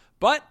plus,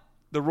 but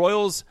the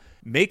Royals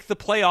make the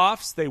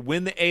playoffs. They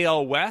win the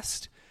AL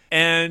West,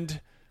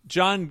 and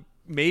John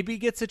maybe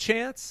gets a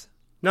chance?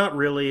 Not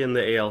really in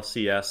the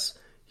ALCS.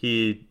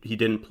 He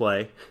didn't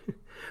play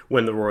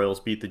when the Royals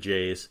beat the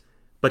Jays.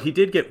 But he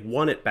did get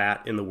one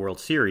at-bat in the World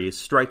Series,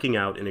 striking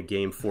out in a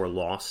Game 4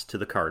 loss to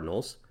the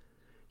Cardinals.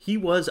 He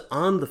was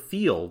on the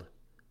field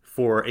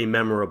for a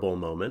memorable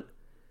moment,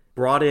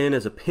 brought in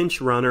as a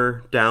pinch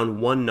runner down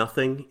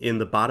 1-0 in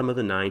the bottom of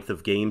the ninth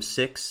of Game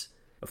 6.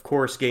 Of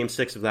course, Game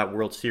 6 of that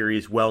World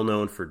Series, well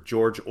known for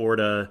George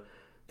Orta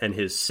and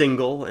his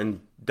single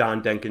and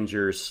Don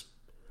Denkinger's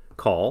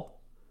call.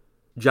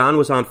 John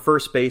was on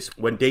first base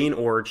when Dane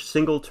Orge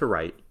singled to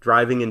right,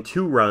 driving in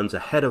 2 runs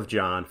ahead of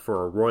John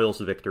for a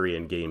Royals victory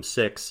in Game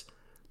 6.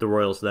 The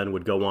Royals then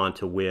would go on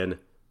to win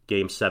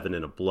Game 7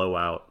 in a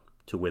blowout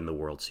to win the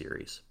World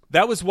Series.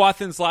 That was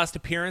Wathan's last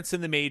appearance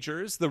in the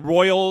majors. The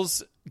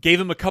Royals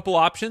gave him a couple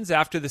options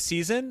after the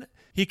season.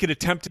 He could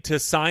attempt to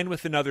sign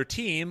with another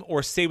team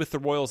or stay with the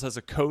Royals as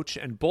a coach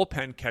and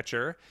bullpen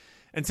catcher.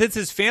 And since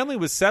his family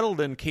was settled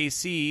in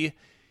KC,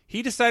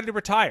 he decided to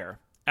retire.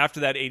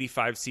 After that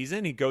 85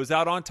 season, he goes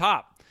out on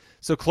top.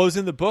 So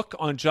closing the book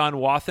on John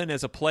Wathan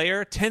as a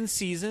player, 10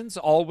 seasons,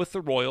 all with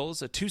the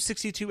Royals, a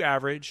 .262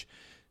 average,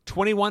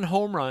 21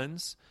 home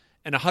runs,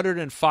 and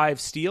 105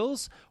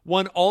 steals,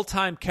 one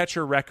all-time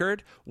catcher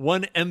record,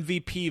 one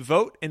MVP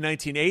vote in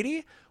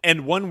 1980,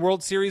 and one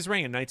World Series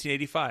ring in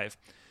 1985.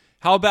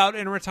 How about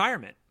in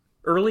retirement?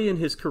 Early in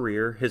his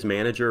career, his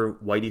manager,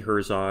 Whitey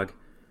Herzog,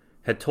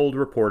 had told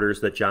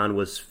reporters that John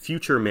was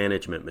future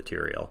management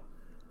material.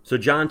 So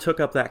John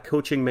took up that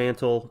coaching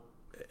mantle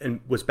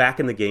and was back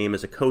in the game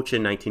as a coach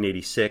in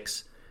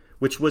 1986,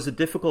 which was a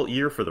difficult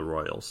year for the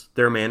Royals.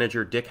 Their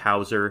manager, Dick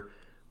Howser,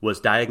 was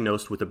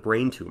diagnosed with a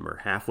brain tumor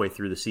halfway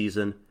through the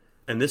season,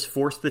 and this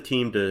forced the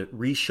team to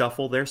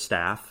reshuffle their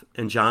staff,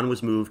 and John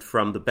was moved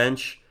from the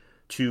bench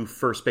to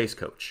first base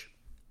coach.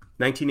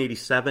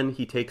 1987,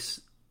 he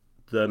takes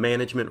the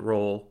management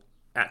role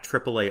at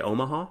AAA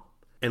Omaha,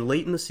 and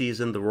late in the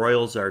season, the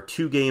Royals are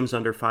 2 games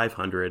under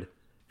 500,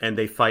 and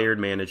they fired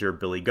manager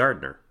Billy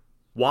Gardner.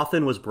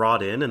 Wathan was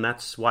brought in, and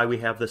that's why we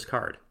have this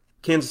card.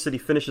 Kansas City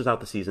finishes out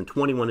the season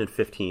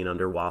 21-15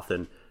 under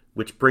Wathan,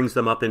 which brings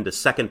them up into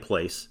second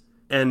place.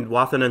 And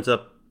Wathan ends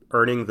up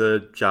earning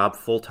the job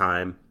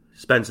full-time,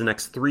 spends the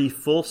next 3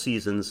 full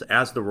seasons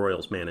as the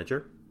Royals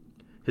manager.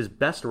 His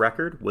best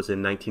record was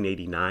in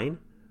 1989,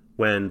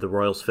 when the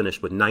Royals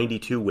finished with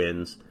 92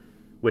 wins,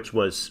 which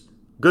was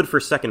good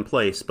for second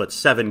place, but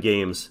 7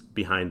 games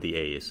behind the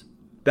A's.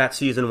 That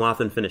season,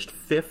 Wathan finished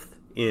 5th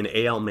in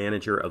AL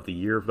Manager of the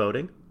Year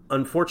voting.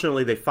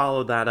 Unfortunately, they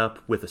followed that up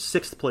with a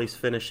 6th place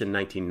finish in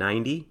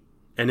 1990,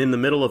 and in the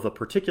middle of a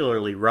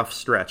particularly rough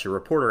stretch, a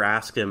reporter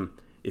asked him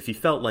if he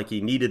felt like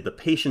he needed the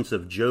patience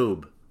of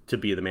Job to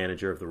be the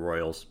manager of the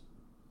Royals.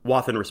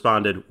 Wathan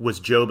responded, "Was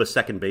Job a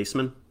second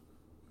baseman?"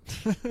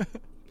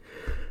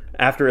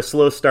 After a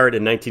slow start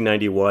in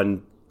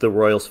 1991, the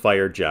Royals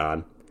fired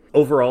John.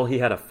 Overall, he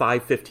had a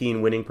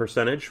 .515 winning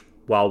percentage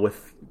while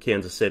with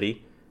Kansas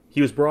City.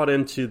 He was brought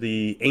into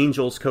the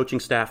Angels coaching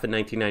staff in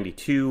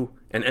 1992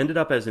 and ended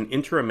up as an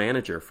interim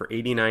manager for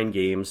 89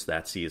 games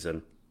that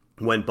season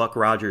when Buck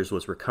Rogers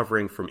was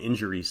recovering from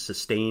injuries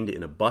sustained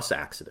in a bus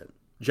accident.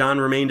 John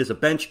remained as a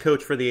bench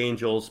coach for the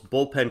Angels,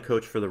 bullpen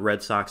coach for the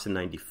Red Sox in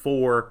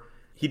 94.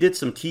 He did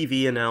some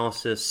TV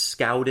analysis,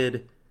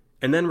 scouted,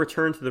 and then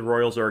returned to the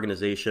Royals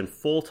organization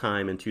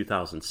full-time in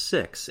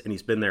 2006, and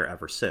he's been there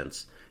ever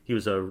since. He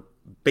was a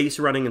base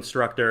running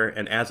instructor,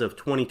 and as of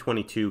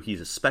 2022,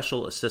 he's a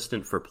special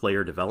assistant for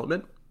player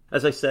development.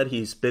 As I said,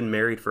 he's been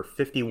married for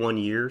 51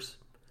 years.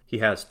 He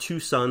has 2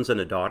 sons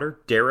and a daughter.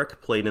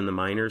 Derek played in the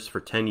minors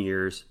for 10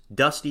 years.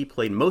 Dusty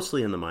played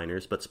mostly in the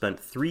minors, but spent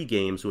 3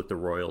 games with the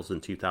Royals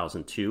in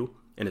 2002,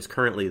 and is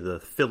currently the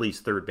Phillies'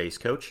 third base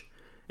coach.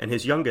 And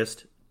his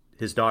youngest,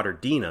 his daughter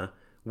Dina,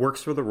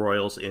 works for the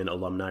Royals in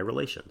alumni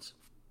relations.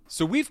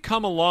 So we've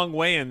come a long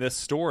way in this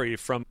story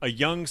from a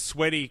young,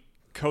 sweaty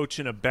coach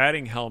in a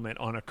batting helmet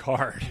on a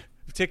card.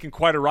 We've taken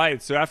quite a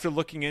ride. So after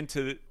looking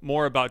into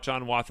more about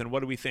John Wathan,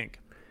 what do we think?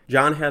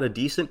 John had a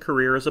decent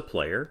career as a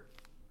player,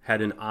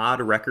 had an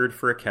odd record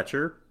for a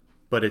catcher,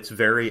 but it's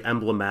very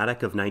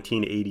emblematic of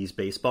 1980s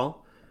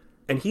baseball.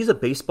 And he's a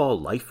baseball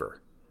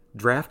lifer.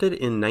 Drafted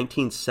in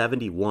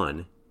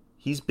 1971,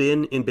 he's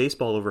been in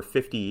baseball over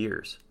 50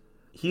 years.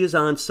 He is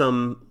on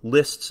some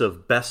lists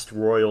of best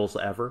Royals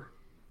ever.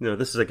 You know,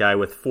 this is a guy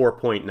with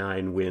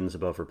 4.9 wins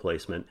above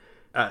replacement.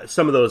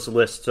 Some of those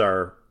lists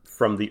are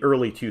from the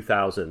early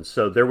 2000s,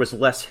 so there was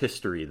less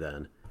history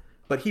then.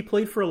 But he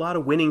played for a lot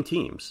of winning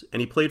teams, and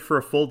he played for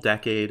a full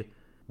decade,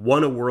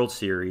 won a World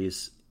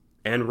Series,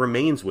 and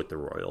remains with the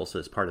Royals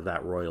as part of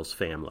that Royals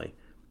family.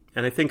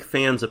 And I think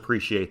fans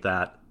appreciate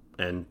that,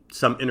 and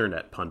some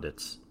internet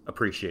pundits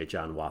appreciate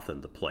John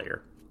Wathan, the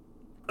player.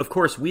 Of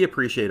course, we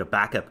appreciate a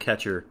backup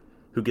catcher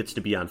who gets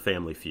to be on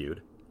Family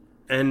Feud.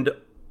 And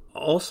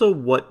also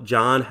what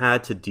John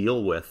had to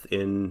deal with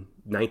in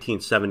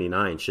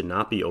 1979 should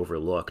not be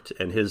overlooked,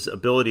 and his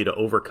ability to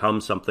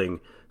overcome something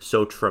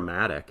so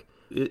traumatic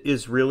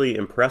is really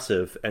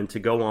impressive, and to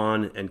go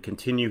on and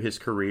continue his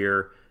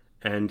career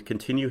and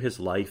continue his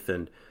life,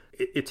 and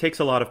it takes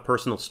a lot of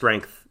personal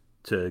strength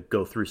to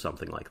go through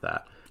something like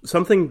that.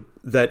 Something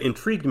that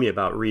intrigued me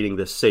about reading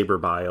this Sabre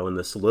bio in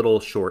this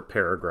little short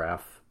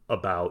paragraph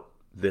about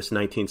this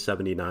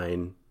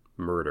 1979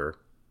 murder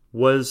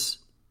was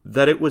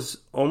that it was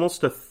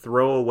almost a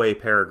throwaway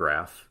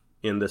paragraph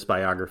in this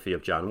biography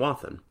of John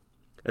Wathen.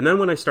 And then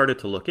when I started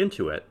to look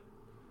into it,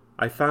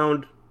 I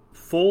found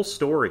full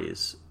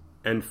stories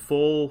and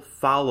full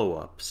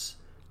follow-ups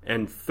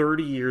and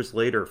 30 years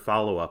later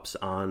follow-ups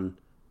on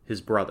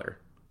his brother.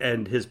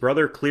 And his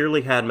brother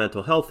clearly had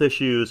mental health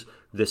issues.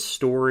 This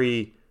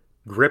story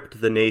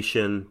gripped the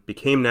nation,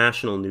 became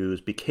national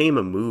news, became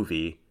a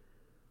movie.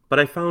 But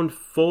I found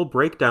full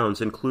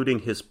breakdowns, including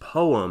his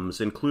poems,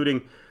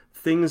 including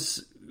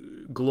things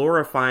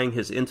glorifying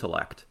his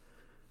intellect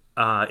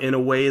in a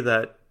way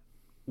that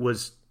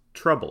was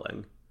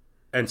troubling.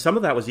 And some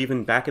of that was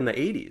even back in the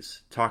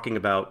 80s, talking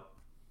about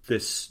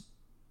this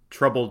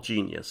troubled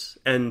genius.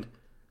 And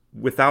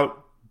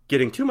without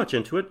getting too much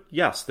into it,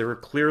 yes, there were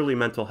clearly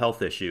mental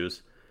health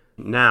issues.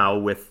 Now,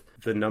 with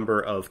the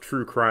number of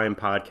true crime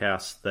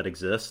podcasts that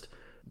exist,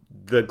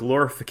 the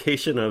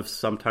glorification of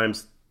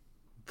sometimes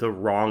the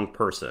wrong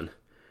person.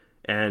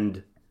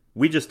 And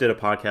we just did a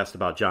podcast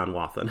about John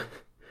Wathen.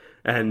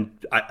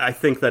 And I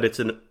think that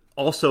it's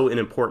also an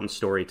important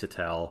story to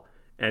tell,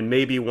 and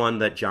maybe one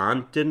that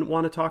John didn't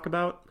want to talk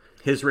about,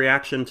 his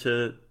reaction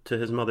to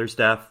his mother's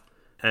death.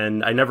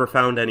 And I never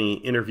found any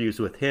interviews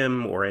with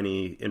him or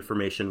any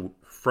information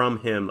from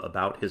him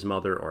about his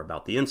mother or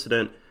about the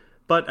incident.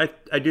 But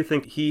I do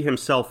think he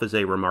himself is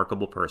a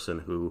remarkable person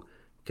who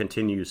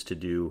continues to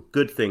do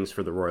good things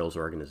for the Royals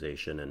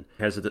organization and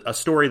has a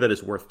story that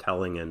is worth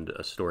telling and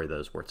a story that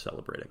is worth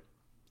celebrating.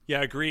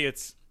 Yeah, I agree.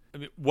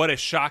 What a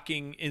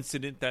shocking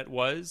incident that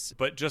was,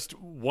 but just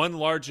one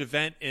large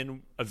event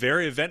in a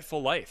very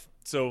eventful life.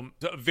 So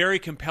a very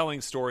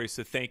compelling story.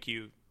 So thank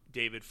you,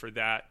 David, for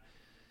that.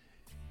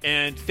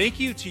 And thank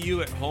you to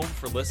you at home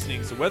for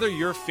listening. So whether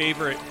your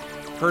favorite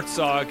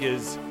Herzog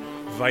is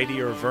Veidt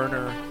or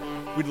Werner,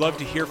 we'd love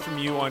to hear from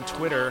you on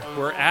Twitter.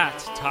 We're at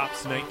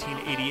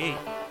Tops1988.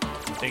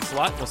 Thanks a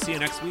lot. We'll see you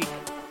next week.